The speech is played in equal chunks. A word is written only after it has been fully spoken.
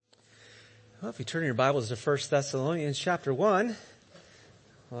Well, if you turn your Bibles to 1 Thessalonians chapter 1,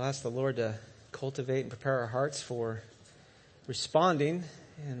 we'll ask the Lord to cultivate and prepare our hearts for responding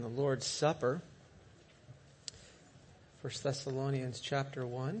in the Lord's Supper. 1 Thessalonians chapter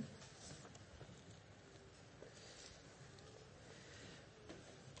 1.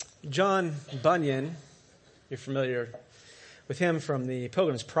 John Bunyan, you're familiar with him from the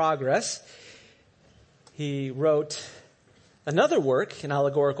Pilgrim's Progress. He wrote another work, an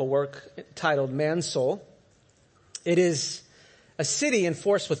allegorical work titled Man's Soul. It is a city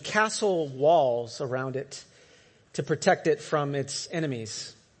enforced with castle walls around it to protect it from its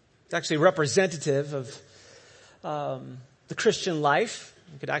enemies. It's actually representative of the Christian life.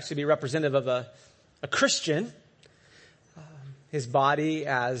 It could actually be representative of a Christian. His body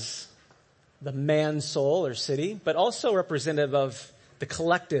as the man's soul or city, but also representative of the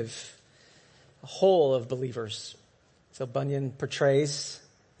collective, whole of believers. So Bunyan portrays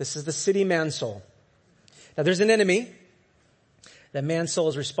this is the city man's soul. Now there's an enemy that man's soul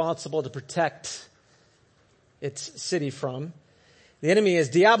is responsible to protect its city from. The enemy is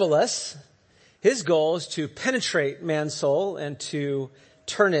Diabolus. His goal is to penetrate man's soul and to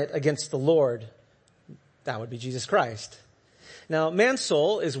turn it against the Lord. That would be Jesus Christ. Now man's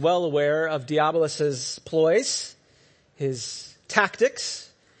soul is well aware of Diabolus's ploys, his tactics,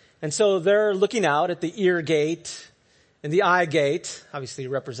 and so they're looking out at the ear gate and the eye gate, obviously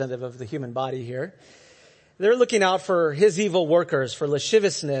representative of the human body here. They're looking out for his evil workers, for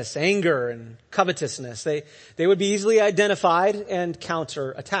lasciviousness, anger, and covetousness. They would be easily identified and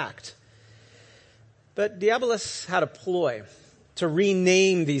counterattacked. But Diabolus had a ploy to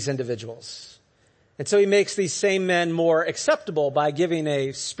rename these individuals. And so he makes these same men more acceptable by giving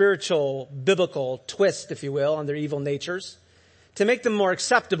a spiritual, biblical twist, if you will, on their evil natures, to make them more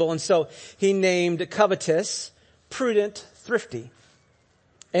acceptable. And so he named covetous, prudent, thrifty,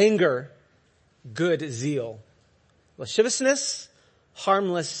 anger, good zeal, lasciviousness,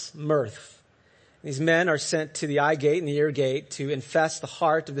 harmless mirth. These men are sent to the eye gate and the ear gate to infest the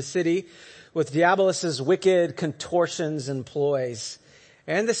heart of the city with Diabolus's wicked contortions and ploys.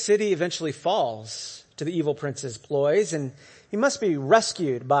 And the city eventually falls to the evil prince's ploys, and he must be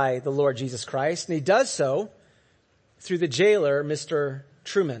rescued by the Lord Jesus Christ. And he does so through the jailer, Mr.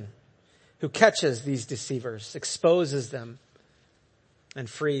 Truman, who catches these deceivers, exposes them, and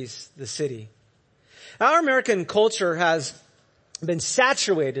frees the city. Our American culture has been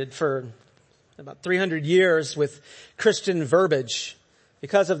saturated for about 300 years with Christian verbiage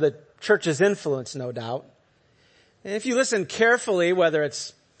because of the church's influence, no doubt. And if you listen carefully, whether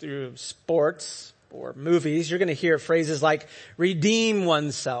it's through sports or movies, you're going to hear phrases like redeem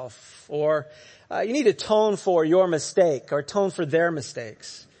oneself, or you need to atone for your mistake, or atone for their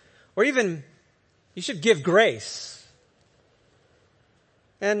mistakes. Or even, you should give grace.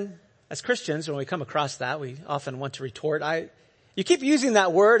 And as Christians, when we come across that, we often want to retort, you keep using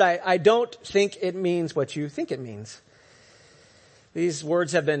that word, I don't think it means what you think it means. These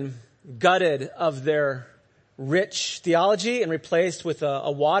words have been gutted of their rich theology and replaced with a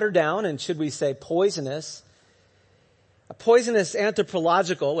watered down, and should we say poisonous, a poisonous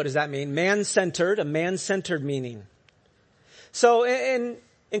anthropological, what does that mean? Man-centered, a man-centered meaning. So in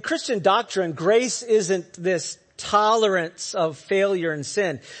Christian doctrine, grace isn't this tolerance of failure and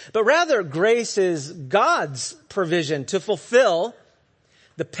sin, but rather grace is God's provision to fulfill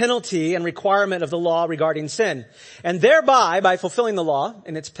the penalty and requirement of the law regarding sin. And thereby, by fulfilling the law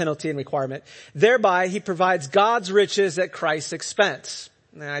and its penalty and requirement, thereby he provides God's riches at Christ's expense.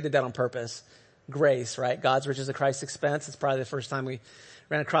 I did that on purpose. Grace, right? God's riches at Christ's expense. It's probably the first time we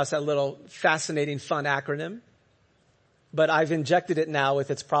ran across that little fascinating, fun acronym. But I've injected it now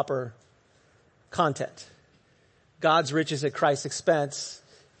with its proper content. God's riches at Christ's expense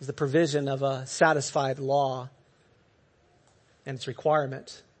is the provision of a satisfied law and its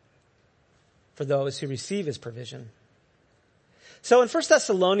requirement for those who receive his provision. So in 1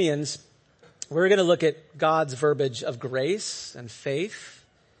 Thessalonians, we're going to look at God's verbiage of grace and faith,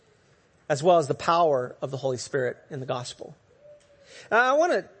 as well as the power of the Holy Spirit in the gospel. I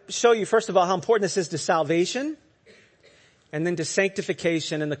want to show you, first of all, how important this is to salvation, and then to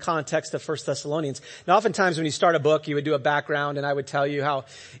sanctification in the context of 1 Thessalonians. Now, oftentimes when you start a book, you would do a background, and I would tell you how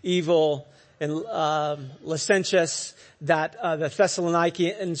evil and licentious that the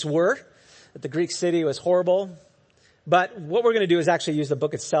Thessalonians were, that the Greek city was horrible. But what we're going to do is actually use the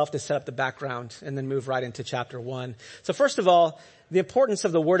book itself to set up the background and then move right into chapter 1. So first of all, the importance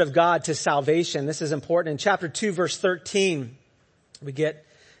of the Word of God to salvation. This is important. In chapter 2, verse 13, we get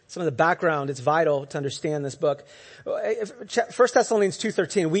some of the background. It's vital to understand this book. 1 Thessalonians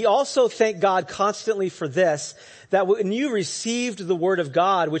 2:13, we also thank God constantly for this, that when you received the word of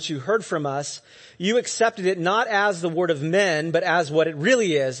God, which you heard from us, you accepted it not as the word of men, but as what it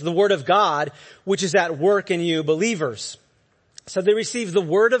really is, the word of God, which is at work in you believers. So they received the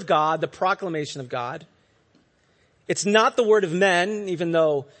word of God, the proclamation of God. It's not the word of men, even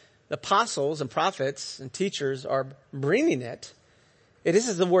though the apostles and prophets and teachers are bringing it. It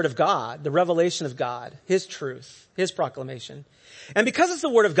is the word of God, the revelation of God, his truth, his proclamation. And because it's the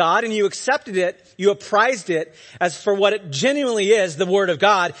word of God and you accepted it, you apprised it as for what it genuinely is, the word of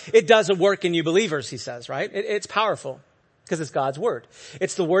God, it does a work in you believers, he says, right? It's powerful because it's God's word.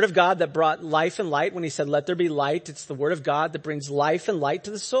 It's the word of God that brought life and light when he said, let there be light. It's the word of God that brings life and light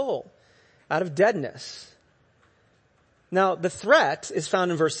to the soul out of deadness. Now, the threat is found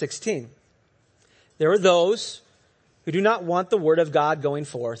in verse 16. There are those who do not want the word of God going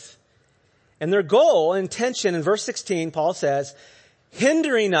forth. And their goal and intention in verse 16, Paul says,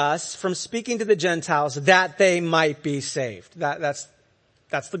 hindering us from speaking to the Gentiles that they might be saved. That's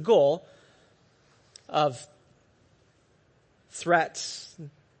the goal of threats,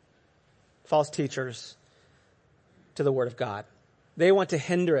 false teachers to the word of God. They want to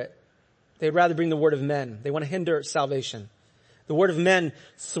hinder it. They'd rather bring the word of men. They want to hinder salvation. The word of men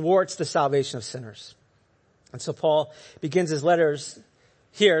thwarts the salvation of sinners. And so Paul begins his letters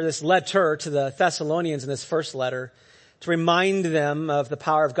here, this letter to the Thessalonians in this first letter, to remind them of the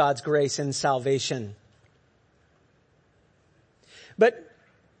power of God's grace in salvation. But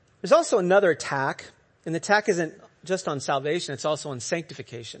there's also another attack, and the attack isn't just on salvation, it's also on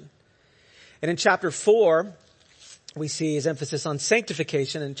sanctification. And in chapter 4, we see his emphasis on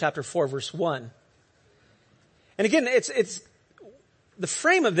sanctification in chapter 4, verse 1. And again, it's the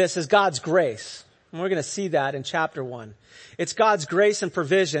frame of this is God's grace. And we're going to see that in chapter 1. It's God's grace and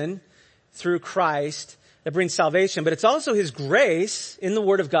provision through Christ that brings salvation, but it's also his grace in the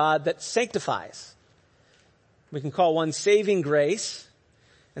word of God that sanctifies. We can call one saving grace,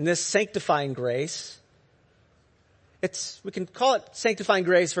 and this sanctifying grace. We can call it sanctifying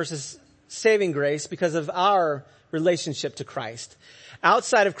grace versus saving grace because of our relationship to Christ.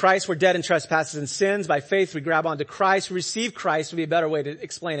 Outside of Christ, we're dead in trespasses and sins. By faith, we grab onto Christ. We receive Christ would be a better way to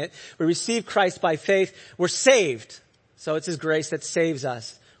explain it. We receive Christ by faith. We're saved. So it's his grace that saves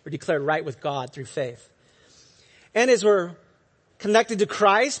us. We're declared right with God through faith. And as we're connected to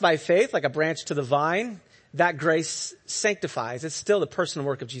Christ by faith, like a branch to the vine, that grace sanctifies. It's still the personal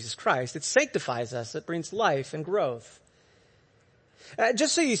work of Jesus Christ. It sanctifies us. It brings life and growth.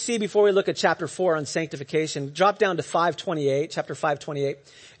 Just so you see before we look at chapter 4 on sanctification, drop down to 5:28, chapter 5:28,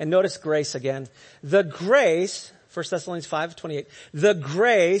 and notice grace again. The grace, 1 Thessalonians 5:28, the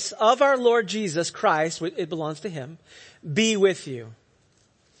grace of our Lord Jesus Christ, it belongs to him, be with you.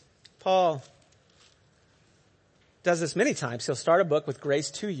 Paul does this many times. He'll start a book with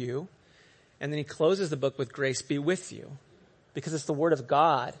grace to you, and then he closes the book with grace be with you, because it's the word of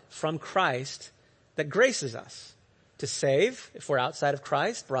God from Christ that graces us. To save, if we're outside of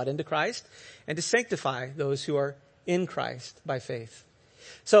Christ, brought into Christ, and to sanctify those who are in Christ by faith.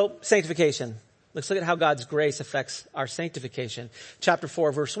 So, sanctification. Let's look at how God's grace affects our sanctification. Chapter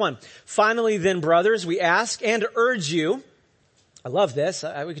 4, verse 1. Finally then, brothers, we ask and urge you, I love this,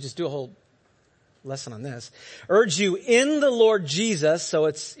 we could just do a whole lesson on this, urge you in the Lord Jesus, so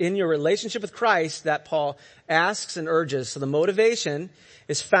it's in your relationship with Christ that Paul asks and urges. So the motivation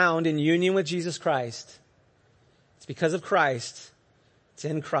is found in union with Jesus Christ. It's because of Christ. It's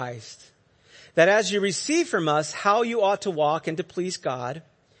in Christ. That as you receive from us how you ought to walk and to please God,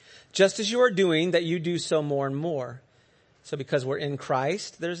 just as you are doing, that you do so more and more. So because we're in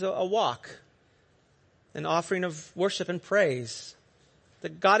Christ, there's a walk, an offering of worship and praise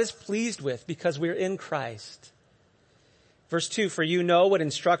that God is pleased with because we're in Christ. Verse 2, for you know what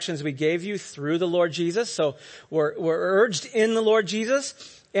instructions we gave you through the Lord Jesus. So we're urged in the Lord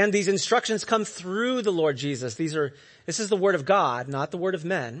Jesus. And these instructions come through the Lord Jesus. This is the word of God, not the word of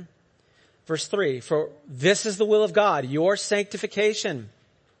men. Verse 3, for this is the will of God, your sanctification.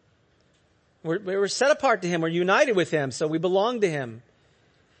 We're set apart to him. We're united with him, so we belong to him.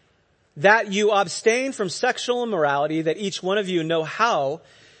 That you abstain from sexual immorality, that each one of you know how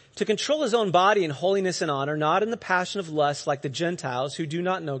to control his own body in holiness and honor, not in the passion of lust like the Gentiles who do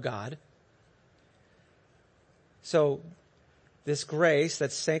not know God. So, this grace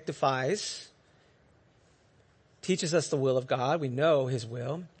that sanctifies teaches us the will of God. We know his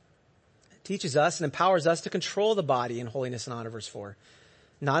will. It teaches us and empowers us to control the body in holiness and honor, verse 4.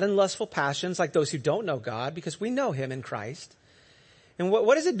 Not in lustful passions like those who don't know God, because we know him in Christ. And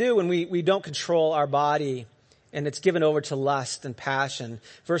what does it do when we don't control our body and it's given over to lust and passion.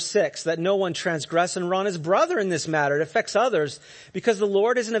 Verse 6, that no one transgress and wrong his brother in this matter. It affects others, because the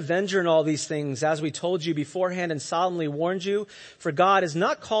Lord is an avenger in all these things, as we told you beforehand and solemnly warned you. For God has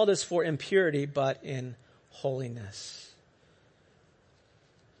not called us for impurity, but in holiness.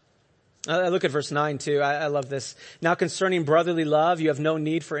 I look at verse 9 too. I love this. Now concerning brotherly love, you have no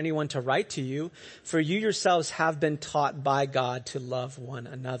need for anyone to write to you, for you yourselves have been taught by God to love one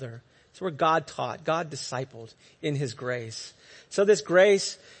another. So we're God taught, God discipled in his grace. So this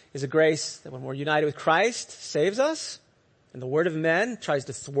grace is a grace that when we're united with Christ saves us, and the word of men tries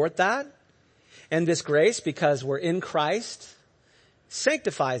to thwart that. And this grace, because we're in Christ,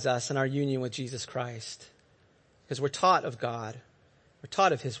 sanctifies us in our union with Jesus Christ. Because we're taught of God. We're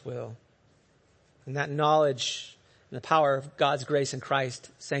taught of his will. And that knowledge and the power of God's grace in Christ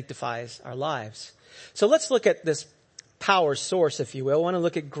sanctifies our lives. So let's look at this power source, if you will. We want to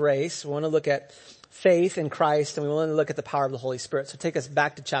look at grace. We want to look at faith in Christ, and we want to look at the power of the Holy Spirit. So take us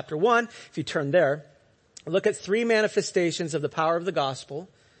back to chapter 1. If you turn there, look at three manifestations of the power of the gospel.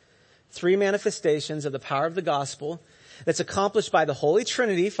 Three manifestations of the power of the gospel that's accomplished by the Holy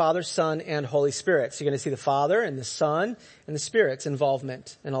Trinity, Father, Son, and Holy Spirit. So you're going to see the Father and the Son and the Spirit's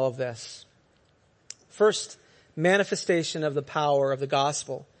involvement in all of this. First manifestation of the power of the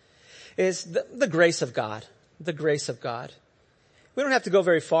gospel is the grace of God. The grace of God. We don't have to go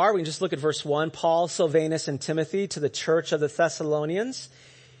very far. We can just look at verse 1. Paul, Silvanus, and Timothy to the church of the Thessalonians.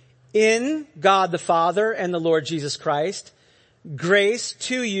 In God the Father and the Lord Jesus Christ, grace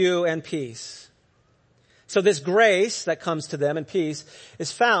to you and peace. So this grace that comes to them and peace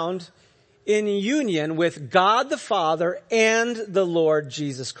is found in union with God the Father and the Lord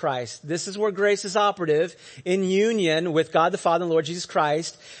Jesus Christ. This is where grace is operative, in union with God the Father and the Lord Jesus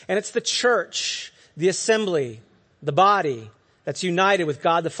Christ. And it's the church, the assembly, the body that's united with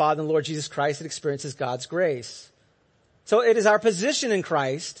God the Father and the Lord Jesus Christ that experiences God's grace. So it is our position in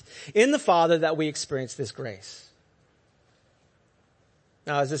Christ, in the Father, that we experience this grace.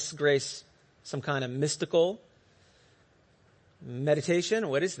 Now, is this grace some kind of mystical meditation?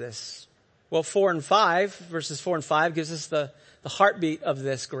 What is this? Well, verses 4 and 5 gives us the heartbeat of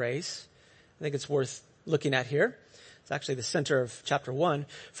this grace. I think it's worth looking at here. It's actually the center of chapter 1.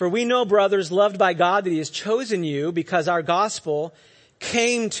 For we know, brothers, loved by God, that he has chosen you because our gospel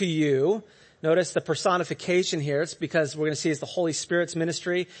came to you. Notice the personification here. It's because we're going to see it's the Holy Spirit's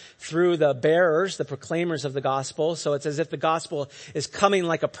ministry through the bearers, the proclaimers of the gospel. So it's as if the gospel is coming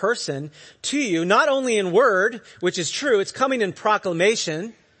like a person to you, not only in word, which is true, it's coming in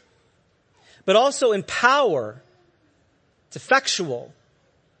proclamation, but also in power. It's effectual.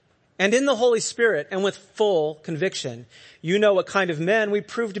 And in the Holy Spirit and with full conviction. You know what kind of men we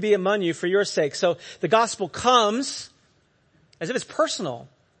prove to be among you for your sake. So the gospel comes as if it's personal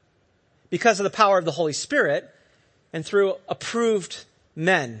because of the power of the Holy Spirit and through approved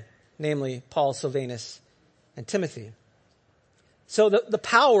men, namely Paul, Silvanus, and Timothy. So the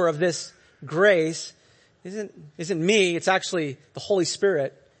power of this grace isn't me, it's actually the Holy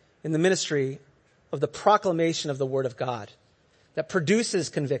Spirit in the ministry of the proclamation of the Word of God that produces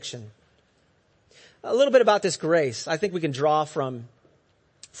conviction. A little bit about this grace. I think we can draw from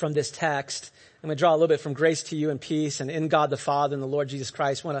this text. I'm going to draw a little bit from grace to you and peace and in God the Father and the Lord Jesus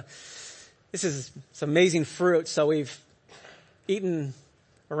Christ. This is some amazing fruit, so we've eaten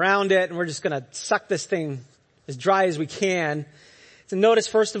around it and we're just going to suck this thing as dry as we can. So notice,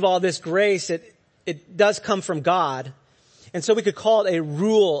 first of all, this grace, it does come from God. And so we could call it a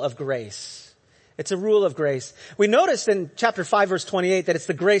rule of grace. It's a rule of grace. We noticed in chapter 5, verse 28, that it's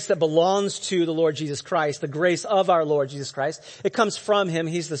the grace that belongs to the Lord Jesus Christ, the grace of our Lord Jesus Christ. It comes from him.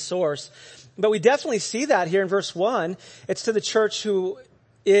 He's the source. But we definitely see that here in verse 1. It's to the church who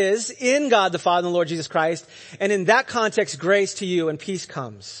is in God the Father and the Lord Jesus Christ. And in that context, grace to you and peace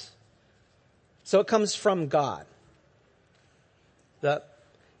comes. So it comes from God. The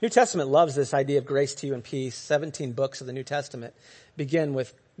New Testament loves this idea of grace to you and peace. 17 books of the New Testament begin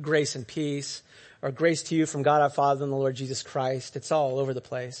with grace and peace, or grace to you from God our Father and the Lord Jesus Christ. It's all over the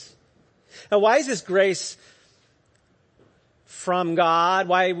place. Now, why is this grace from God?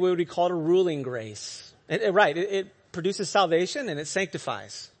 Why would we call it a ruling grace? It produces salvation and it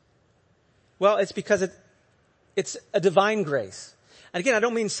sanctifies. Well, it's because it's a divine grace. And again, I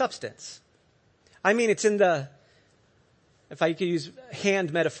don't mean substance. I mean it's in if I could use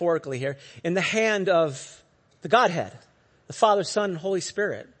hand metaphorically here, in the hand of the Godhead, the Father, Son, and Holy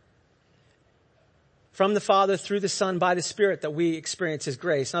Spirit. From the Father, through the Son, by the Spirit, that we experience his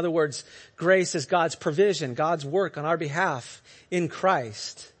grace. In other words, grace is God's provision, God's work on our behalf in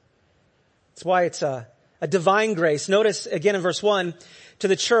Christ. That's why it's a divine grace. Notice again in verse 1, to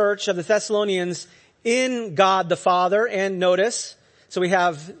the church of the Thessalonians in God the Father. And notice, so we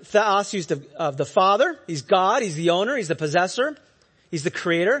have theos used of the Father. He's God. He's the owner. He's the possessor. He's the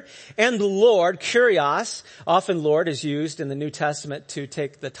creator. And the Lord, kurios. Often Lord is used in the New Testament to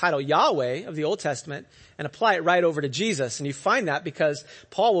take the title Yahweh of the Old Testament and apply it right over to Jesus. And you find that because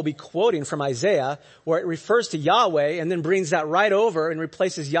Paul will be quoting from Isaiah where it refers to Yahweh and then brings that right over and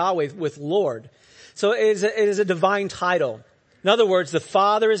replaces Yahweh with Lord. So it is a divine title. In other words, the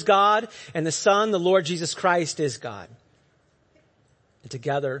Father is God and the Son, the Lord Jesus Christ, is God. And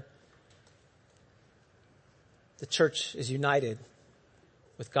together, the church is united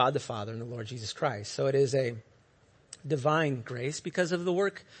with God the Father and the Lord Jesus Christ. So it is a divine grace because of the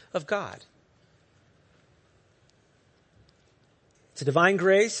work of God. It's a divine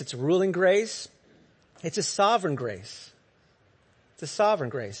grace. It's a ruling grace. It's a sovereign grace. It's a sovereign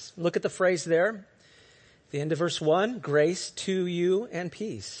grace. Look at the phrase there. The end of verse 1, grace to you and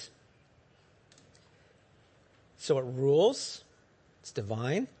peace. So it rules. It's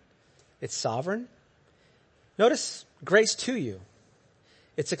divine. It's sovereign. Notice grace to you.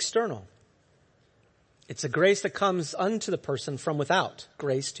 It's external. It's a grace that comes unto the person from without.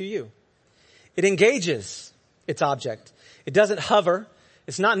 Grace to you. It engages its object. It doesn't hover.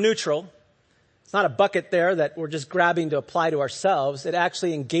 It's not neutral. It's not a bucket there that we're just grabbing to apply to ourselves. It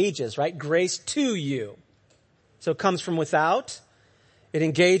actually engages, right? Grace to you. So it comes from without, it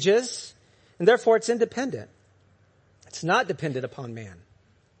engages, and therefore it's independent. It's not dependent upon man.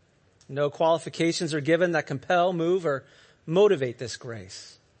 No qualifications are given that compel, move, or motivate this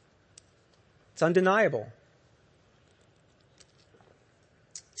grace. It's undeniable.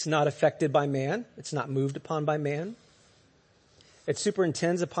 It's not affected by man. It's not moved upon by man. It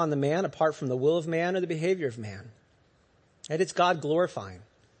superintends upon the man apart from the will of man or the behavior of man. And it's God glorifying.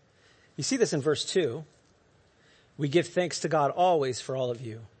 You see this in verse 2. We give thanks to God always for all of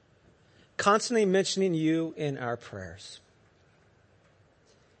you, constantly mentioning you in our prayers.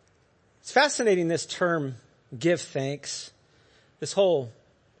 It's fascinating, this term, give thanks. This whole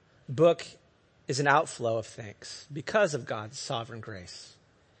book is an outflow of thanks because of God's sovereign grace,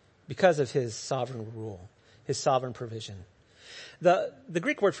 because of his sovereign rule, his sovereign provision. The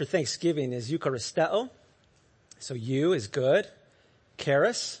Greek word for thanksgiving is eucharisteo. So you is good,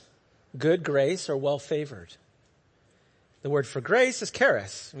 charis, good grace or well favored. The word for grace is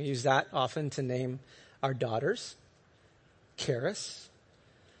charis. We use that often to name our daughters. Charis.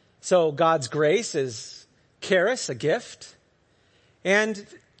 So God's grace is charis, a gift. And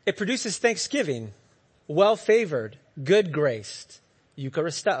it produces thanksgiving, well favored, good graced,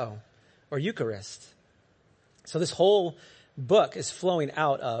 eucharisteo, or Eucharist. So this whole book is flowing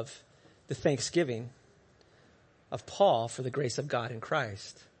out of the thanksgiving of Paul for the grace of God in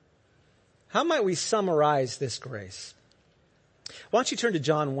Christ. How might we summarize this grace? Why don't you turn to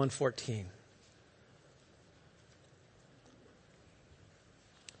John 1:14?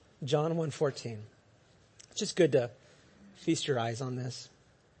 John 1:14. It's just good to feast your eyes on this.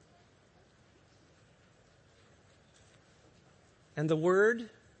 And the Word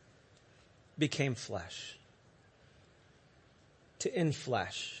became flesh. To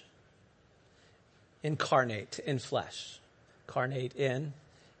inflesh. Incarnate, to inflesh. Carnate in.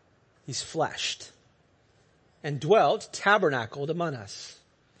 He's fleshed. And dwelt, tabernacled among us,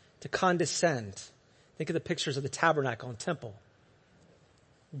 to condescend. Think of the pictures of the tabernacle and temple.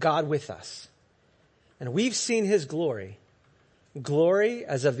 God with us. And we've seen his glory. Glory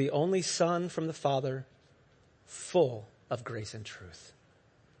as of the only Son from the Father, full of grace and truth.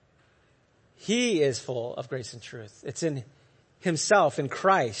 He is full of grace and truth. It's in himself, in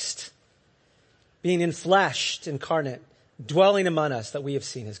Christ, being infleshed, incarnate, dwelling among us, that we have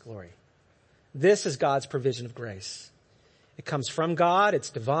seen his glory. This is God's provision of grace. It comes from God. It's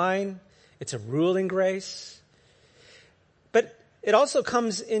divine. It's a ruling grace. But it also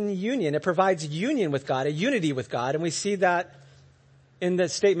comes in union. It provides union with God, a unity with God. And we see that in the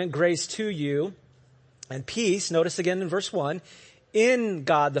statement, grace to you and peace. Notice again in verse 1, in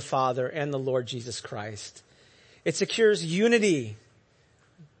God the Father and the Lord Jesus Christ. It secures unity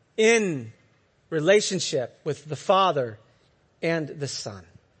in relationship with the Father and the Son.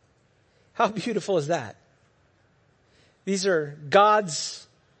 How beautiful is that? These are God's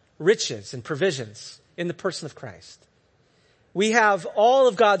riches and provisions in the person of Christ. We have all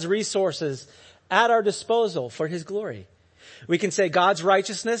of God's resources at our disposal for his glory. We can say God's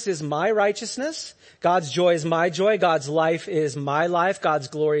righteousness is my righteousness. God's joy is my joy. God's life is my life. God's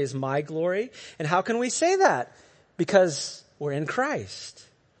glory is my glory. And how can we say that? Because we're in Christ.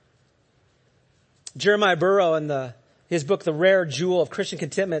 Jeremiah Burrow in his book, The Rare Jewel of Christian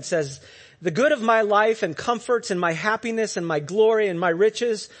Contentment, says The good of my life and comforts and my happiness and my glory and my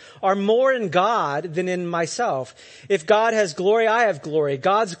riches are more in God than in myself. If God has glory, I have glory.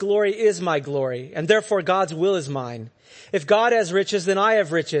 God's glory is my glory, and therefore God's will is mine. If God has riches, then I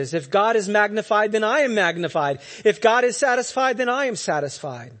have riches. If God is magnified, then I am magnified. If God is satisfied, then I am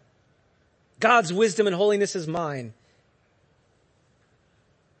satisfied. God's wisdom and holiness is mine.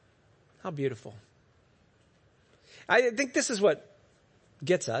 How beautiful. I think this is what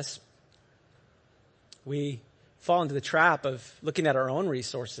gets us. We fall into the trap of looking at our own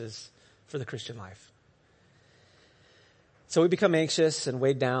resources for the Christian life. So we become anxious and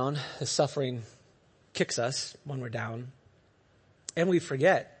weighed down as suffering kicks us when we're down. And we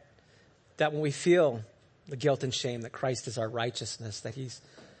forget that when we feel the guilt and shame that Christ is our righteousness, that he's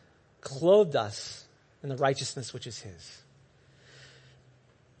clothed us in the righteousness which is his.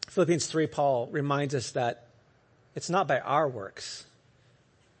 Philippians 3, Paul reminds us that it's not by our works,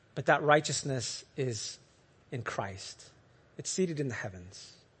 but that righteousness is in Christ. It's seated in the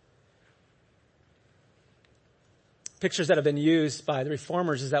heavens. Pictures that have been used by the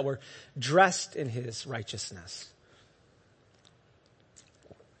reformers is that we're dressed in his righteousness.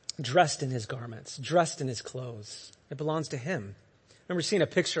 Dressed in his garments, dressed in his clothes. It belongs to him. I remember seeing a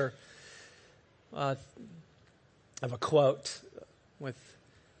picture of a quote with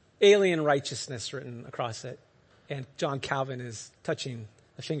alien righteousness written across it. And John Calvin is touching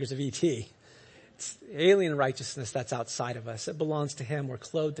the fingers of E.T. It's alien righteousness that's outside of us. It belongs to him. We're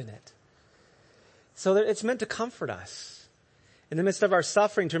clothed in it. So it's meant to comfort us in the midst of our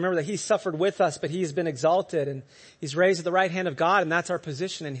suffering, to remember that he suffered with us, but he has been exalted and he's raised at the right hand of God, and that's our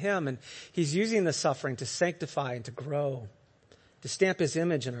position in him. And he's using the suffering to sanctify and to grow, to stamp his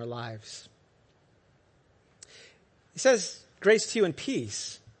image in our lives. He says, grace to you and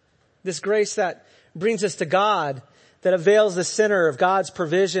peace. This grace that brings us to God, that avails the sinner of God's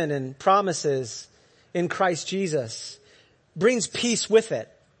provision and promises in Christ Jesus, brings peace with it.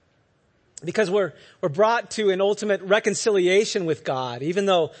 Because we're brought to an ultimate reconciliation with God. Even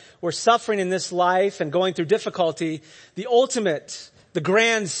though we're suffering in this life and going through difficulty, the ultimate, the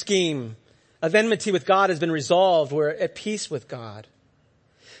grand scheme of enmity with God has been resolved. We're at peace with God.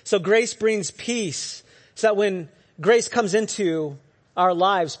 So grace brings peace, so that when grace comes into our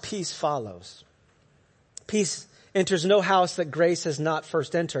lives, peace follows. Peace enters no house that grace has not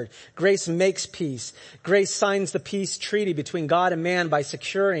first entered. Grace makes peace. Grace signs the peace treaty between God and man by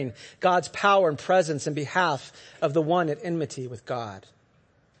securing God's power and presence in behalf of the one at enmity with God.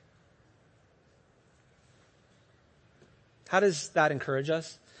 How does that encourage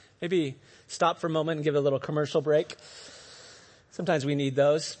us? Maybe stop for a moment and give a little commercial break. Sometimes we need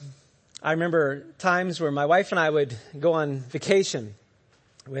those. I remember times where my wife and I would go on vacation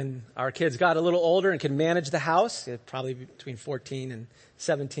when our kids got a little older and could manage the house, probably between 14 and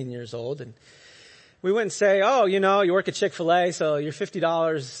 17 years old. And we wouldn't say, oh, you work at Chick-fil-A, so your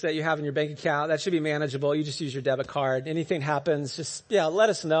 $50 that you have in your bank account, that should be manageable. You just use your debit card. Anything happens, just, let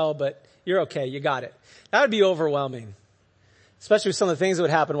us know, but you're okay. You got it. That would be overwhelming, especially with some of the things that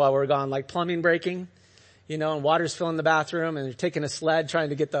would happen while we were gone, like plumbing breaking, and water's filling the bathroom, and you're taking a sled trying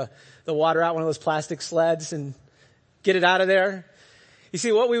to get the water out, one of those plastic sleds, and get it out of there. You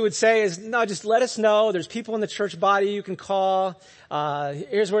see, what we would say is, no, just let us know. There's people in the church body you can call.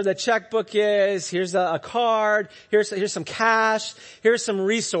 Here's where the checkbook is. Here's a card. Here's some cash. Here's some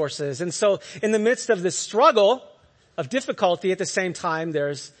resources. And so in the midst of this struggle of difficulty, at the same time,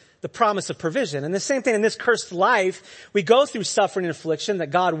 there's the promise of provision. And the same thing in this cursed life, we go through suffering and affliction, that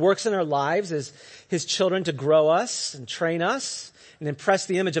God works in our lives as his children to grow us and train us and impress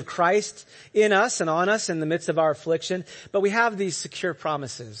the image of Christ in us and on us in the midst of our affliction. But we have these secure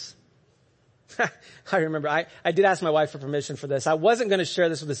promises. I remember I did ask my wife for permission for this. I wasn't going to share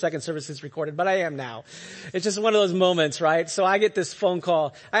this with the second service it's recorded, but I am now. It's just one of those moments, right? So I get this phone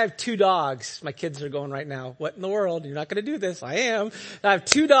call. I have 2 dogs. My kids are going right now, what in the world? You're not going to do this. I am. I have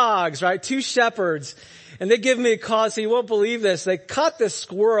 2 dogs, right? 2 shepherds. And they give me a call, so you won't believe this. They caught this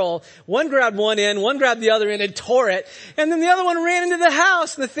squirrel. One grabbed one end, one grabbed the other end and tore it. And then the other one ran into the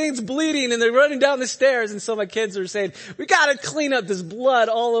house and the thing's bleeding and they're running down the stairs. And so my kids are saying, we got to clean up this blood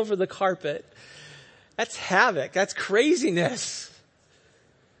all over the carpet. That's havoc. That's craziness.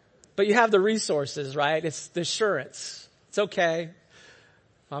 But you have the resources, right? It's the assurance. It's okay.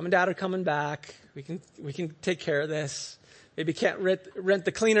 Mom and dad are coming back. We can take care of this. Maybe can't rent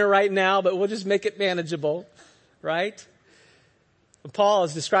the cleaner right now, but we'll just make it manageable, right? And Paul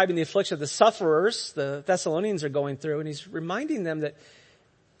is describing the affliction of the sufferers the Thessalonians are going through, and he's reminding them that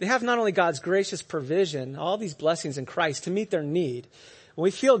they have not only God's gracious provision, all these blessings in Christ to meet their need, When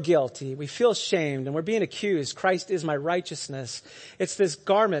we feel guilty, we feel shamed, and we're being accused, Christ is my righteousness. It's this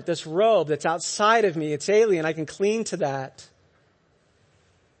garment, this robe that's outside of me. It's alien. I can cling to that.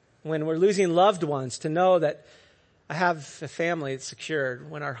 When we're losing loved ones, to know that I have a family that's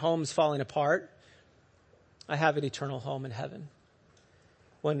secured. When our home's falling apart, I have an eternal home in heaven.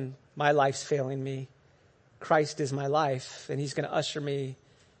 When my life's failing me, Christ is my life, and he's going to usher me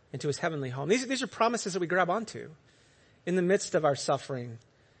into his heavenly home. These are promises that we grab onto in the midst of our suffering,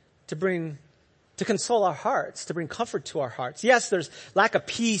 to console our hearts, to bring comfort to our hearts. Yes, there's lack of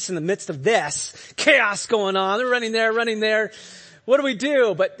peace in the midst of this chaos going on. They're running there. What do we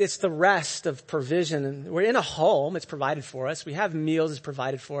do? But it's the rest of provision. And we're in a home. It's provided for us. We have meals. It's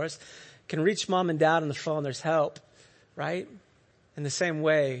provided for us. Can reach mom and dad on the phone. There's help, right? In the same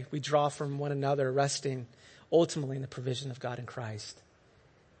way, we draw from one another, resting ultimately in the provision of God in Christ.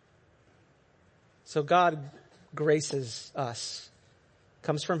 So God graces us.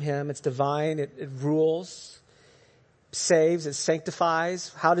 Comes from him. It's divine. It rules, saves, it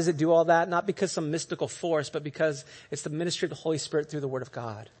sanctifies. How does it do all that? Not because some mystical force, but because it's the ministry of the Holy Spirit through the Word of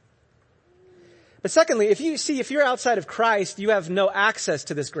God. But secondly, if you're outside of Christ, you have no access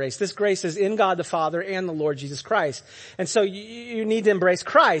to this grace. This grace is in God the Father and the Lord Jesus Christ. And so you need to embrace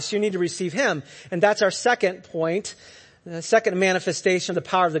Christ. You need to receive him. And that's our second point. The second manifestation of the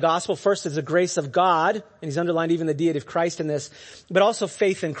power of the gospel. First is the grace of God, and he's underlined even the deity of Christ in this, but also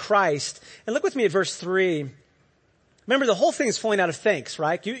faith in Christ. And look with me at verse 3. Remember, the whole thing is flowing out of thanks,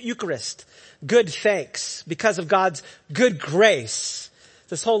 right? Eucharist, good thanks, because of God's good grace.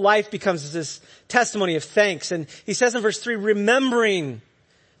 This whole life becomes this testimony of thanks. And he says in verse 3, remembering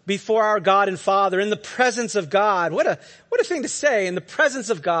before our God and Father, in the presence of God. What a thing to say, in the presence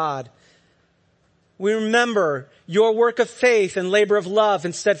of God. We remember your work of faith and labor of love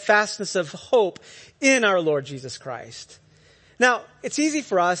and steadfastness of hope in our Lord Jesus Christ. Now, it's easy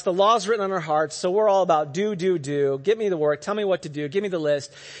for us. The law's written on our hearts, so we're all about do. Get me the work. Tell me what to do. Give me the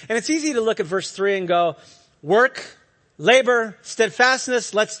list. And it's easy to look at verse 3 and go, work, labor,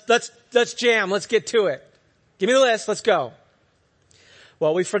 steadfastness. Let's jam. Let's get to it. Give me the list. Let's go.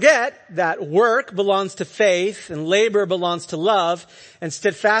 Well, we forget that work belongs to faith and labor belongs to love and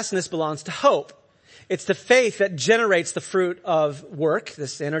steadfastness belongs to hope. It's the faith that generates the fruit of work,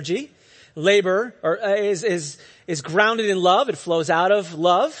 this energy. Labor is grounded in love. It flows out of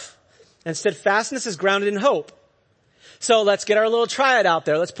love. And steadfastness is grounded in hope. So let's get our little triad out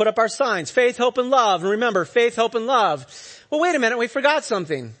there. Let's put up our signs. Faith, hope, and love. And remember, faith, hope, and love. Well, wait a minute. We forgot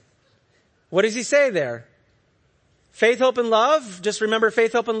something. What does he say there? Faith, hope, and love. Just remember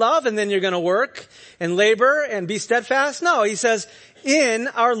faith, hope, and love. And then you're going to work and labor and be steadfast. No, he says, in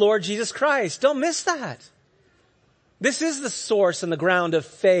our Lord Jesus Christ. Don't miss that. This is the source and the ground of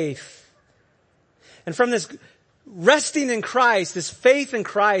faith. And from this resting in Christ, this faith in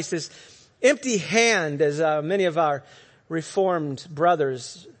Christ, this empty hand, as many of our Reformed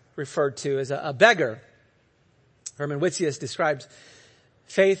brothers referred to as a beggar. Herman Whittius describes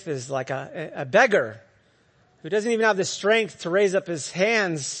faith as like a beggar who doesn't even have the strength to raise up his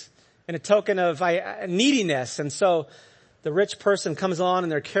hands in a token of neediness. And so the rich person comes along in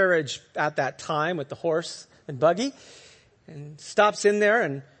their carriage at that time with the horse and buggy and stops in there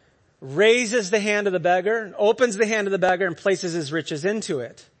and raises the hand of the beggar and opens the hand of the beggar and places his riches into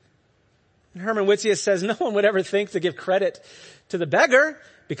it. And Herman Whittius says no one would ever think to give credit to the beggar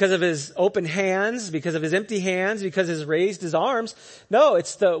because of his open hands, because of his empty hands, because he's raised his arms. No,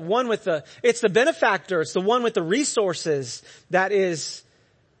 it's the benefactor. It's the one with the resources that is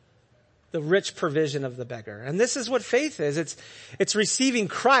the rich provision of the beggar. And this is what faith is. It's receiving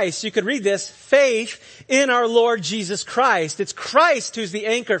Christ. You could read this, faith in our Lord Jesus Christ. It's Christ who's the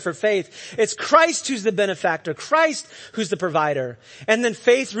anchor for faith. It's Christ who's the benefactor. Christ who's the provider. And then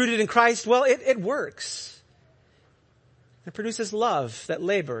faith rooted in Christ, well, it works. It produces love that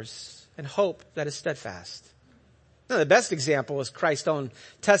labors and hope that is steadfast. Now, the best example is Christ's own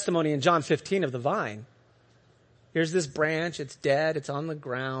testimony in John 15 of the vine. Here's this branch. It's dead. It's on the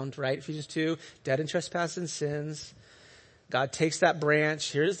ground, right? Ephesians 2, dead in trespasses and sins. God takes that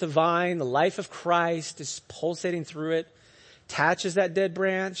branch. Here's the vine. The life of Christ is pulsating through it. Attaches that dead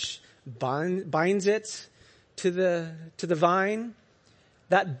branch. Binds it to the vine.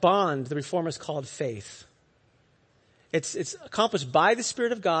 That bond, the Reformers called faith. It's accomplished by the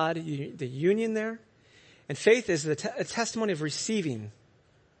Spirit of God, the union there. And faith is a testimony of receiving.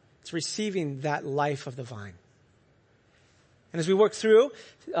 It's receiving that life of the vine. And as we work through,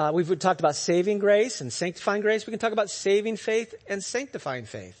 we've talked about saving grace and sanctifying grace. We can talk about saving faith and sanctifying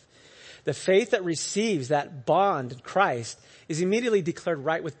faith. The faith that receives that bond in Christ is immediately declared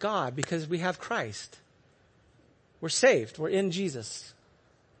right with God because we have Christ. We're saved. We're in Jesus.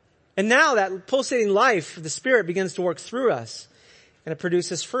 And now that pulsating life of the Spirit begins to work through us, and it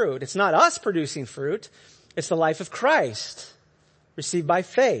produces fruit. It's not us producing fruit. It's the life of Christ, received by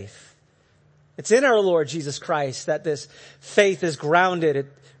faith. It's in our Lord Jesus Christ that this faith is grounded. It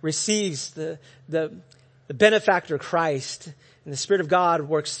receives the benefactor Christ, and the Spirit of God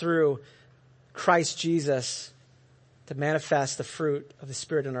works through Christ Jesus to manifest the fruit of the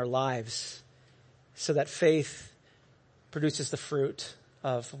Spirit in our lives, so that faith produces the fruit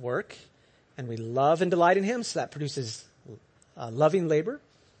of work, and we love and delight in Him, so that produces loving labor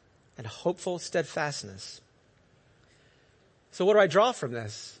and hopeful steadfastness. So what do I draw from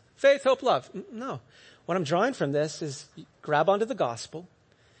this? Faith, hope, love. No. What I'm drawing from this is grab onto the gospel,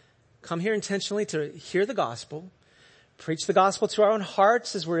 come here intentionally to hear the gospel, preach the gospel to our own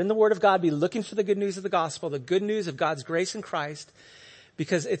hearts as we're in the Word of God, be looking for the good news of the gospel, the good news of God's grace in Christ,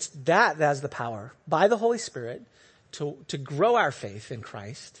 because it's that has the power by the Holy Spirit to grow our faith in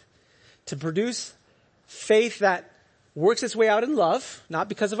Christ, to produce faith that works its way out in love, not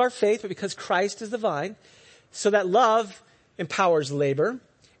because of our faith, but because Christ is the vine, so that love empowers labor,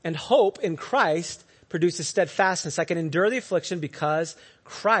 and hope in Christ produces steadfastness. I can endure the affliction because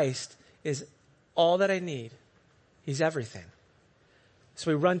Christ is all that I need. He's everything. So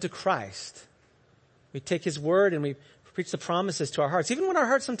we run to Christ. We take His word and we preach the promises to our hearts, even when our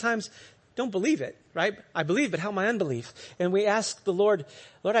hearts sometimes don't believe it, right? I believe, but how my unbelief? And we ask the Lord,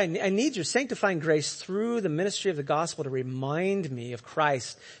 I need your sanctifying grace through the ministry of the gospel to remind me of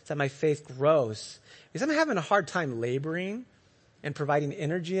Christ so that my faith grows. Because I'm having a hard time laboring and providing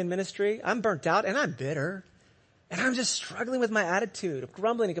energy in ministry. I'm burnt out and I'm bitter. And I'm just struggling with my attitude of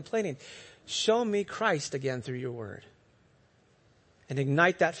grumbling and complaining. Show me Christ again through your word. And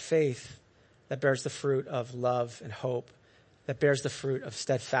ignite that faith that bears the fruit of love and hope, that bears the fruit of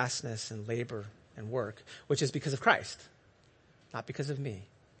steadfastness and labor and work, which is because of Christ, not because of me.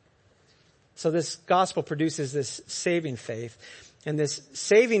 So this gospel produces this saving faith. And this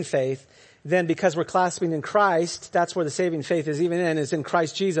saving faith, then because we're clasping in Christ, that's where the saving faith is in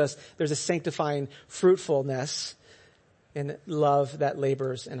Christ Jesus. There's a sanctifying fruitfulness in love that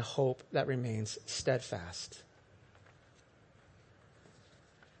labors and hope that remains steadfast.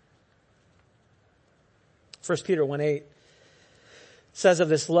 1 Peter 1:8 says of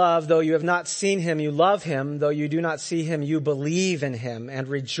this love, though you have not seen Him, you love Him. Though you do not see Him, you believe in Him and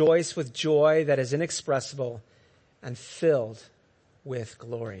rejoice with joy that is inexpressible and filled with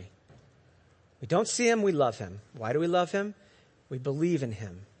glory. We don't see Him, we love Him. Why do we love Him? We believe in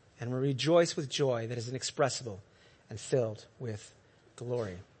Him and we rejoice with joy that is inexpressible and filled with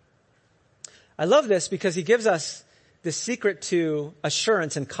glory. I love this because he gives us the secret to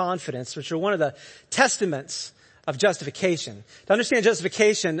assurance and confidence, which are one of the testaments of justification. To understand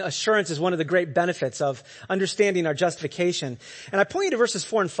justification, assurance is one of the great benefits of understanding our justification. And I point you to verses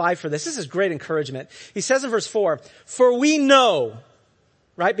 4 and 5 for this. This is great encouragement. He says in verse 4, for we know,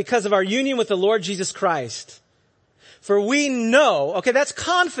 right, because of our union with the Lord Jesus Christ. For we know, okay, that's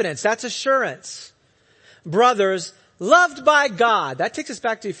confidence, that's assurance. Brothers, loved by God. That takes us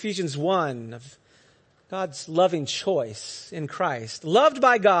back to Ephesians 1 of God's loving choice in Christ. Loved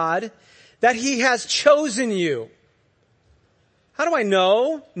by God, that He has chosen you. How do I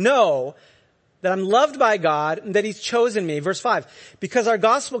know? Know that I'm loved by God and that He's chosen me. Verse 5, because our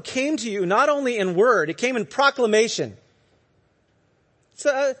gospel came to you not only in word, it came in proclamation.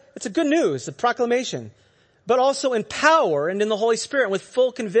 It's a good news, a proclamation, but also in power and in the Holy Spirit with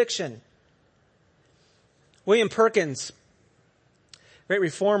full conviction. William Perkins, great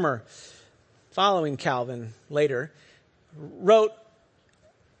reformer, following Calvin later, wrote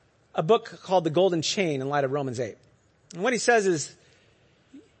a book called The Golden Chain in light of Romans 8. And what he says is,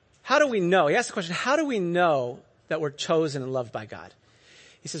 how do we know? He asks the question, how do we know that we're chosen and loved by God?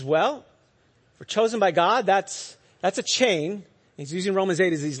 He says, well, if we're chosen by God, that's a chain. He's using Romans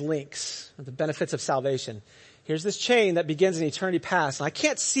 8 as these links, the benefits of salvation. Here's this chain that begins in eternity past. And I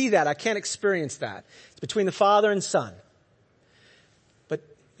can't see that. I can't experience that. It's between the Father and Son. But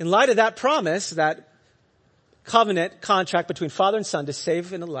in light of that promise, that covenant contract between Father and Son to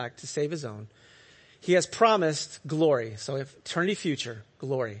save an elect, to save His own, He has promised glory. So if eternity future,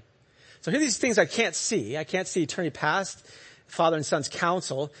 glory. So here are these things I can't see. I can't see eternity past, Father and Son's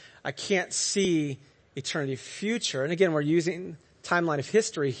counsel. I can't see eternity future. And again, we're using timeline of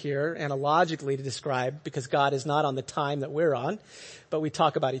history here analogically to describe, because God is not on the time that we're on, but we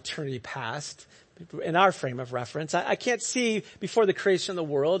talk about eternity past in our frame of reference. I can't see before the creation of the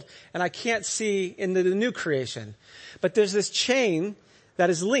world, and I can't see into the new creation. But there's this chain that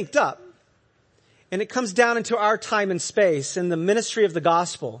is linked up, and it comes down into our time and space in the ministry of the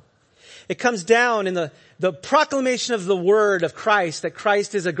gospel. It comes down in the proclamation of the word of Christ, that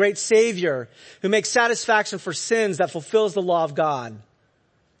Christ is a great Savior who makes satisfaction for sins, that fulfills the law of God.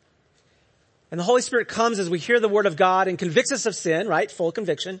 And the Holy Spirit comes as we hear the word of God and convicts us of sin, right? Full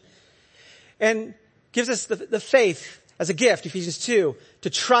conviction. And gives us the faith as a gift, Ephesians 2, to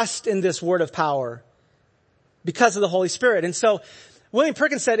trust in this word of power because of the Holy Spirit. And so William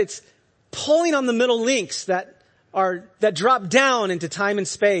Perkins said it's pulling on the middle links that drop down into time and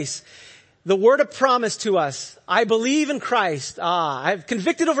space. The word of promise to us. I believe in Christ. I've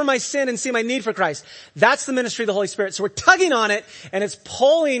convicted over my sin and see my need for Christ. That's the ministry of the Holy Spirit. So we're tugging on it, and it's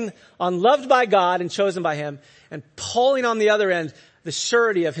pulling on loved by God and chosen by Him, and pulling on the other end the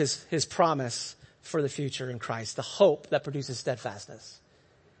surety of His promise for the future in Christ, the hope that produces steadfastness.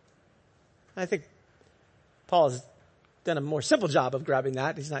 I think Paul has done a more simple job of grabbing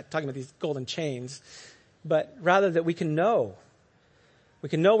that. He's not talking about these golden chains, but rather that we can know. We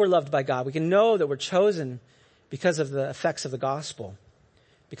can know we're loved by God. We can know that we're chosen because of the effects of the gospel,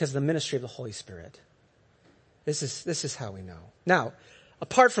 because of the ministry of the Holy Spirit. This is how we know. Now,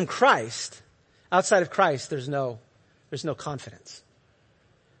 apart from Christ, outside of Christ, there's no confidence.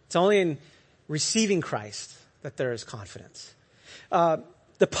 It's only in receiving Christ that there is confidence.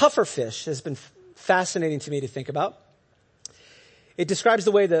 The puffer fish has been fascinating to me to think about. It describes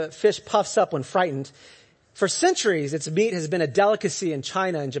the way the fish puffs up when frightened. For centuries, its meat has been a delicacy in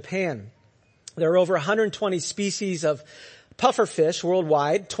China and Japan. There are over 120 species of puffer fish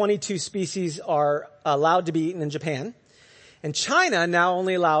worldwide. 22 species are allowed to be eaten in Japan. And China now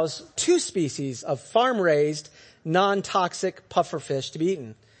only allows 2 species of farm-raised, non-toxic puffer fish to be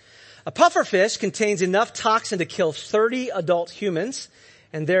eaten. A puffer fish contains enough toxin to kill 30 adult humans,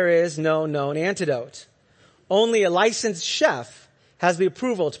 and there is no known antidote. Only a licensed chef has the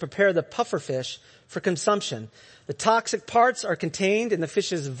approval to prepare the puffer fish for consumption. The toxic parts are contained in the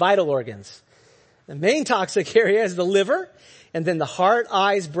fish's vital organs. The main toxic area is the liver, and then the heart,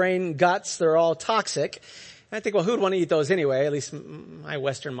 eyes, brain, guts, they're all toxic. And I think, well, who would want to eat those anyway? At least my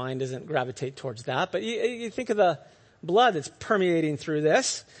Western mind doesn't gravitate towards that. But you think of the blood that's permeating through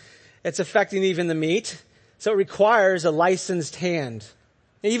this. It's affecting even the meat. So it requires a licensed hand.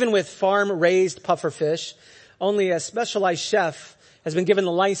 Even with farm-raised puffer fish, only a specialized chef has been given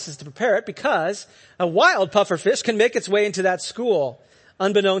the license to prepare it, because a wild puffer fish can make its way into that school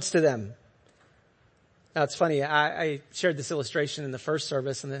unbeknownst to them. Now, it's funny. I shared this illustration in the first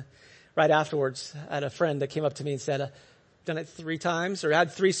service, and right afterwards, I had a friend that came up to me and said, done it 3 times or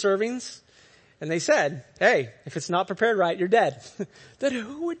had 3 servings. And they said, hey, if it's not prepared right, you're dead. Then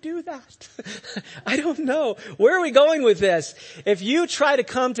who would do that? I don't know. Where are we going with this? If you try to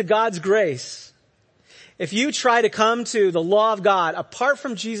come to God's grace, if you try to come to the law of God apart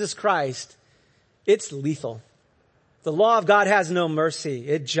from Jesus Christ, it's lethal. The law of God has no mercy.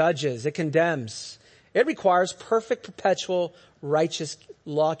 It judges. It condemns. It requires perfect, perpetual, righteous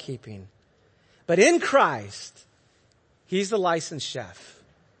law keeping. But in Christ, He's the licensed chef.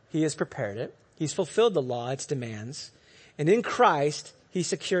 He has prepared it. He's fulfilled the law, its demands. And in Christ, He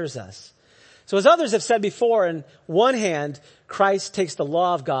secures us. So as others have said before, in one hand, Christ takes the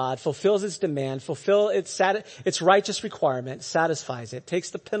law of God, fulfills its demand, its righteous requirement, satisfies it,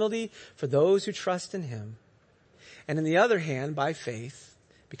 takes the penalty for those who trust in Him. And in the other hand, by faith,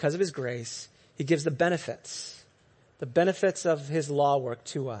 because of His grace, He gives the benefits of His law work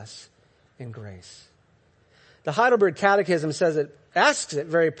to us in grace. The Heidelberg Catechism asks it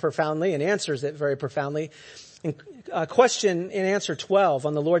very profoundly and answers it very profoundly. In question and answer 12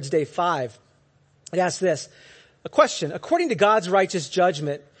 on the Lord's Day 5, it asks this. A question. According to God's righteous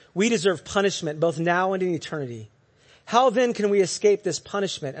judgment, we deserve punishment both now and in eternity. How then can we escape this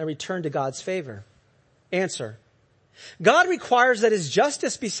punishment and return to God's favor? Answer. God requires that His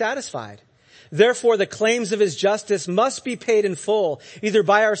justice be satisfied. Therefore, the claims of His justice must be paid in full, either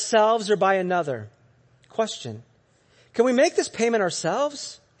by ourselves or by another. Question. Can we make this payment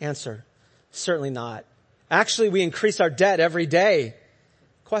ourselves? Answer. Certainly not. Actually, we increase our debt every day.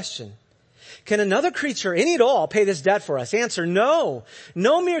 Question. Can another creature, any at all, pay this debt for us? Answer. No.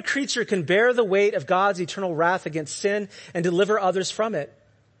 No mere creature can bear the weight of God's eternal wrath against sin and deliver others from it.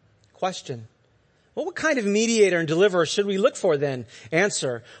 Question. Well, what kind of mediator and deliverer should we look for then?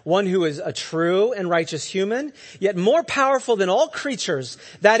 Answer. One who is a true and righteous human, yet more powerful than all creatures.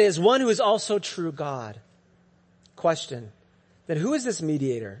 That is, one who is also true God. Question. Then who is this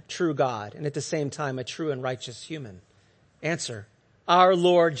mediator, true God, and at the same time a true and righteous human? Answer. Our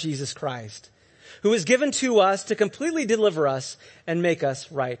Lord Jesus Christ, who is given to us to completely deliver us and make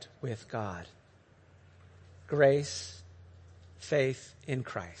us right with God. Grace, faith in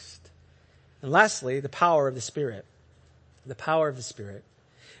Christ. And lastly, the power of the Spirit. The power of the Spirit.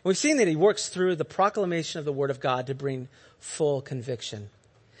 we've seen that he works through the proclamation of the Word of God to bring full conviction.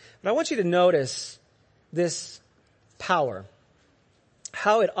 But I want you to notice this power,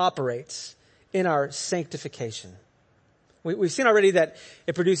 how it operates in our sanctification. We've seen already that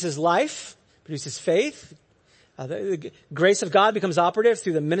it produces life, produces faith. The grace of God becomes operative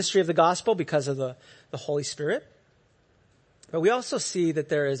through the ministry of the gospel because of the Holy Spirit. But we also see that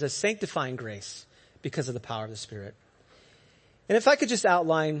there is a sanctifying grace because of the power of the Spirit. And if I could just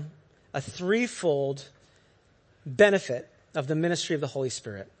outline a threefold benefit of the ministry of the Holy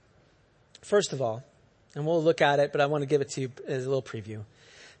Spirit. First of all, and we'll look at it, but I want to give it to you as a little preview.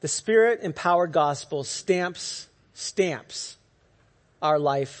 The Spirit-empowered gospel stamps our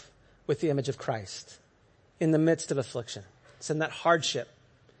life with the image of Christ in the midst of affliction. It's in that hardship.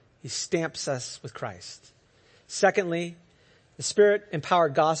 He stamps us with Christ. Secondly, the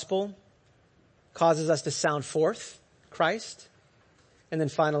Spirit-empowered gospel causes us to sound forth Christ. And then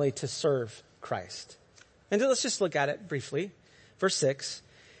finally, to serve Christ. And let's just look at it briefly. Verse 6.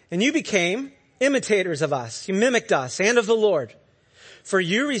 And you became imitators of us. You mimicked us and of the Lord. For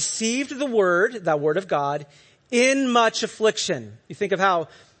you received the word, that word of God, in much affliction. You think of how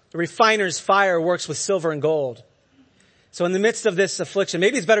the refiner's fire works with silver and gold. So in the midst of this affliction,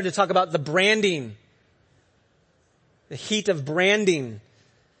 maybe it's better to talk about the branding. The heat of branding.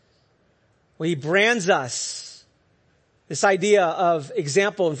 Well, he brands us. This idea of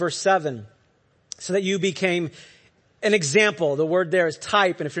example in verse 7, so that you became an example. The word there is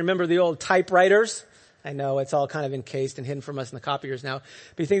type. And if you remember the old typewriters, I know it's all kind of encased and hidden from us in the copiers now,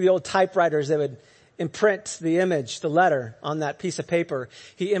 but you think of the old typewriters, they would imprint the image, the letter on that piece of paper.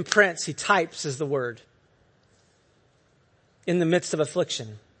 He imprints, he types is the word. In the midst of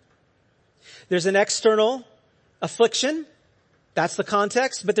affliction. There's an external affliction. That's the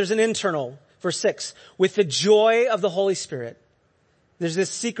context, but there's an internal. Verse 6, with the joy of the Holy Spirit. There's this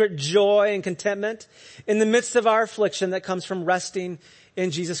secret joy and contentment in the midst of our affliction that comes from resting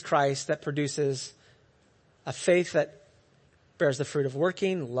in Jesus Christ that produces a faith that bears the fruit of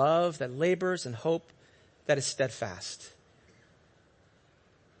working, love that labors, and hope that is steadfast.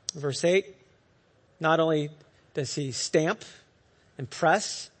 Verse 8, not only does he stamp and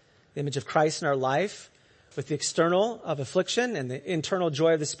press the image of Christ in our life with the external of affliction and the internal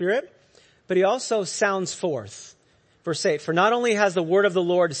joy of the Spirit, but he also sounds forth. Verse 8, for not only has the word of the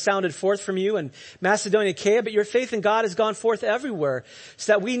Lord sounded forth from you in Macedonia and Achaia, but your faith in God has gone forth everywhere,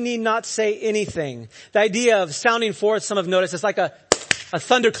 so that we need not say anything. The idea of sounding forth, some have noticed, is like a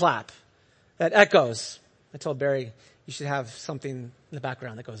thunderclap that echoes. I told Barry, you should have something in the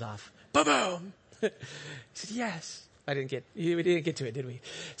background that goes off. Boom! He said, yes. We didn't get to it, did we?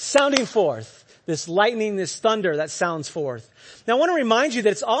 Sounding forth. This lightning, this thunder that sounds forth. Now I want to remind you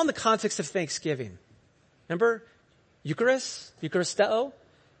that it's all in the context of thanksgiving. Remember? Eucharisteo?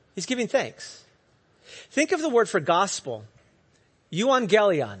 He's giving thanks. Think of the word for gospel.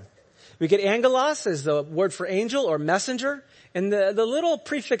 Euangelion. We get angelos as the word for angel or messenger. And the little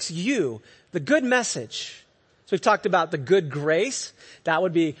prefix eu, the good message. So we've talked about the good grace. That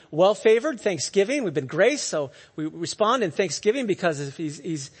would be well favored, thanksgiving. We've been graced, so we respond in thanksgiving because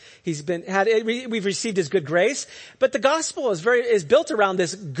we've received his good grace. But the gospel is built around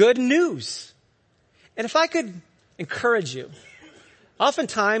this good news. And if I could encourage you,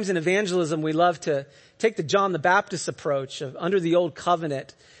 oftentimes in evangelism we love to take the John the Baptist approach of under the old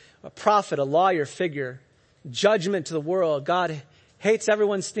covenant, a prophet, a lawyer figure, judgment to the world. God hates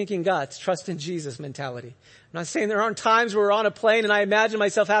everyone's stinking guts, trust in Jesus mentality. I'm not saying there aren't times where we're on a plane and I imagine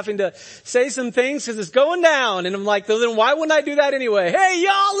myself having to say some things because it's going down. And I'm like, then why wouldn't I do that anyway? Hey,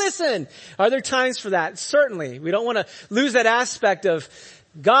 y'all, listen. Are there times for that? Certainly. We don't want to lose that aspect of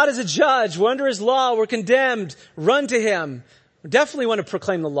God is a judge. We're under his law. We're condemned. Run to him. We definitely want to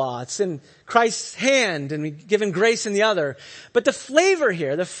proclaim the law. It's in Christ's hand and we give him grace in the other. But the flavor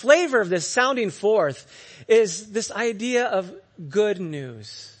here, the flavor of this sounding forth is this idea of good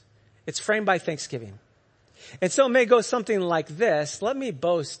news. It's framed by thanksgiving. And so it may go something like this. Let me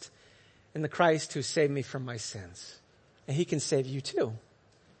boast in the Christ who saved me from my sins. And he can save you too.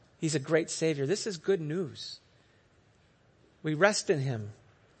 He's a great Savior. This is good news. We rest in him.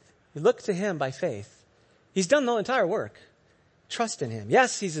 We look to him by faith. He's done the entire work. Trust in him.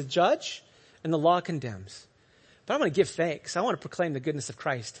 Yes, he's a judge and the law condemns. But I want to give thanks. I want to proclaim the goodness of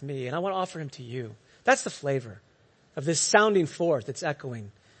Christ to me and I want to offer him to you. That's the flavor of this sounding forth that's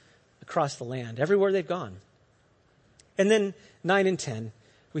echoing across the land, everywhere they've gone. And then 9 and 10,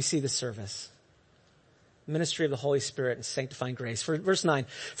 we see the service. Ministry of the Holy Spirit and sanctifying grace. For verse 9,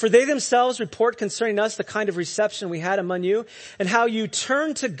 for they themselves report concerning us the kind of reception we had among you and how you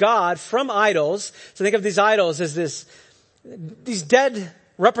turned to God from idols. So think of these idols as these dead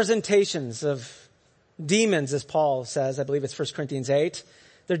representations of demons, as Paul says. I believe it's 1 Corinthians 8.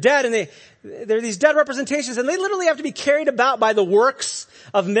 They're dead, and they're these dead representations, and they literally have to be carried about by the works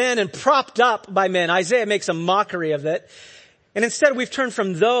of men and propped up by men. Isaiah makes a mockery of it. And instead, we've turned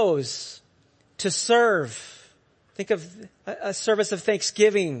from those to serve. Think of a service of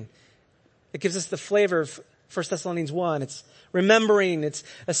thanksgiving. It gives us the flavor of 1 Thessalonians 1. It's remembering. It's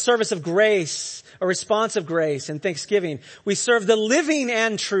a service of grace, a response of grace and thanksgiving. We serve the living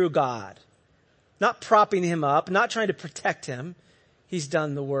and true God, not propping him up, not trying to protect him. He's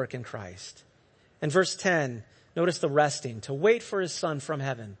done the work in Christ. And verse 10, notice the resting, to wait for his Son from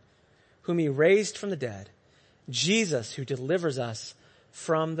heaven, whom he raised from the dead, Jesus, who delivers us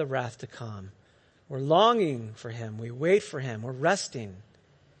from the wrath to come. We're longing for him. We wait for him. We're resting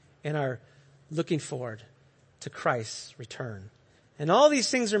and are looking forward to Christ's return. And all these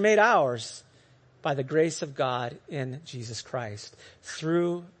things are made ours by the grace of God in Jesus Christ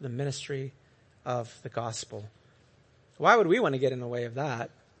through the ministry of the gospel. Why would we want to get in the way of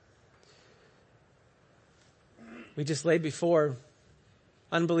that? We just laid before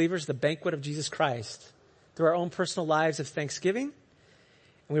unbelievers the banquet of Jesus Christ through our own personal lives of thanksgiving. And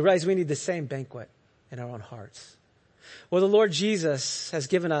we realize we need the same banquet in our own hearts. Well, the Lord Jesus has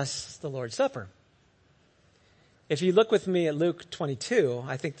given us the Lord's Supper. If you look with me at Luke 22,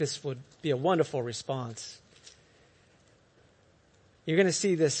 I think this would be a wonderful response. You're going to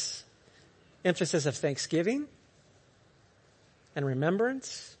see this emphasis of thanksgiving and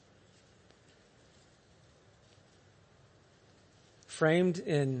remembrance framed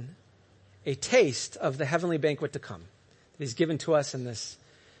in a taste of the heavenly banquet to come that he's given to us in this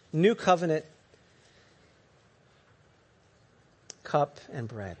new covenant cup and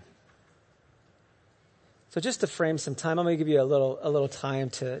bread. So just to frame some time, I'm going to give you a little time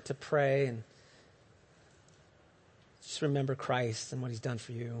to pray and just remember Christ and what he's done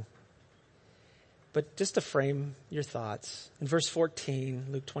for you. But just to frame your thoughts, in verse 14,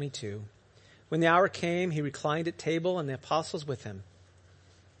 Luke 22, when the hour came, he reclined at table and the apostles with him.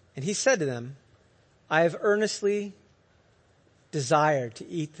 And he said to them, I have earnestly desired to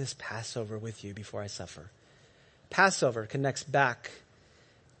eat this Passover with you before I suffer. Passover connects back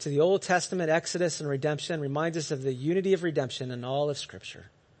to the Old Testament, Exodus and redemption, reminds us of the unity of redemption in all of Scripture.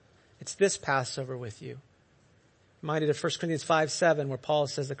 It's this Passover with you. Reminded of 1 Corinthians 5:7, where Paul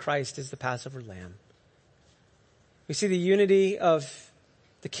says that Christ is the Passover lamb. We see the unity of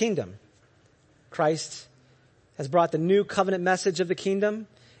the kingdom. Christ has brought the new covenant message of the kingdom.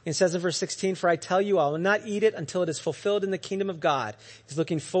 It says in verse 16, for I tell you, I will not eat it until it is fulfilled in the kingdom of God. He's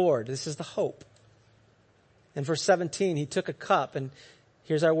looking forward. This is the hope. In verse 17, he took a cup, and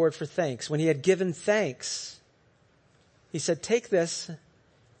here's our word for thanks. When he had given thanks, he said, take this and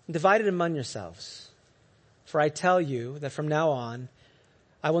divide it among yourselves. For I tell you that from now on,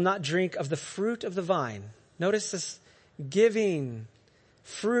 I will not drink of the fruit of the vine. Notice this giving,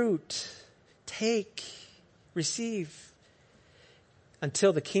 fruit, take, receive,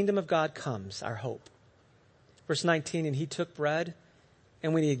 until the kingdom of God comes, our hope. Verse 19, and he took bread,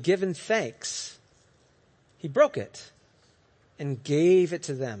 and when he had given thanks, he broke it and gave it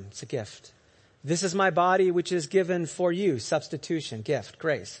to them. It's a gift. This is my body, which is given for you. Substitution, gift,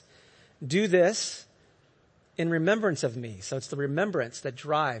 grace. Do this in remembrance of me. So it's the remembrance that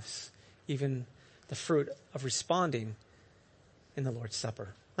drives even the fruit of responding in the Lord's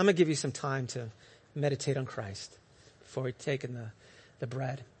Supper. I'm going to give you some time to meditate on Christ before we take in the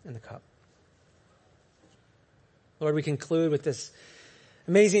bread and the cup. Lord, we conclude with this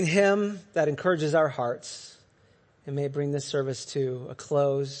amazing hymn that encourages our hearts and may bring this service to a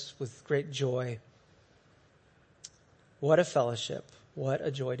close with great joy. What a fellowship. What a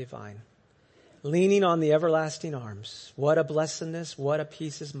joy divine. Leaning on the everlasting arms. What a blessedness, what a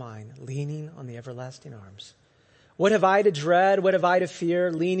peace is mine, leaning on the everlasting arms. What have I to dread? What have I to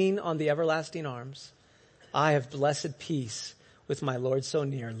fear? Leaning on the everlasting arms. I have blessed peace with my Lord so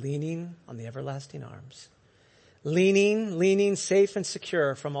near, leaning on the everlasting arms. Leaning, safe and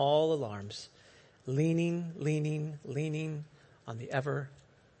secure from all alarms. Leaning on the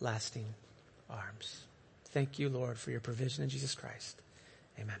everlasting arms. Thank you, Lord, for your provision in Jesus Christ.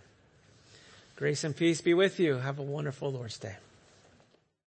 Amen. Grace and peace be with you. Have a wonderful Lord's Day.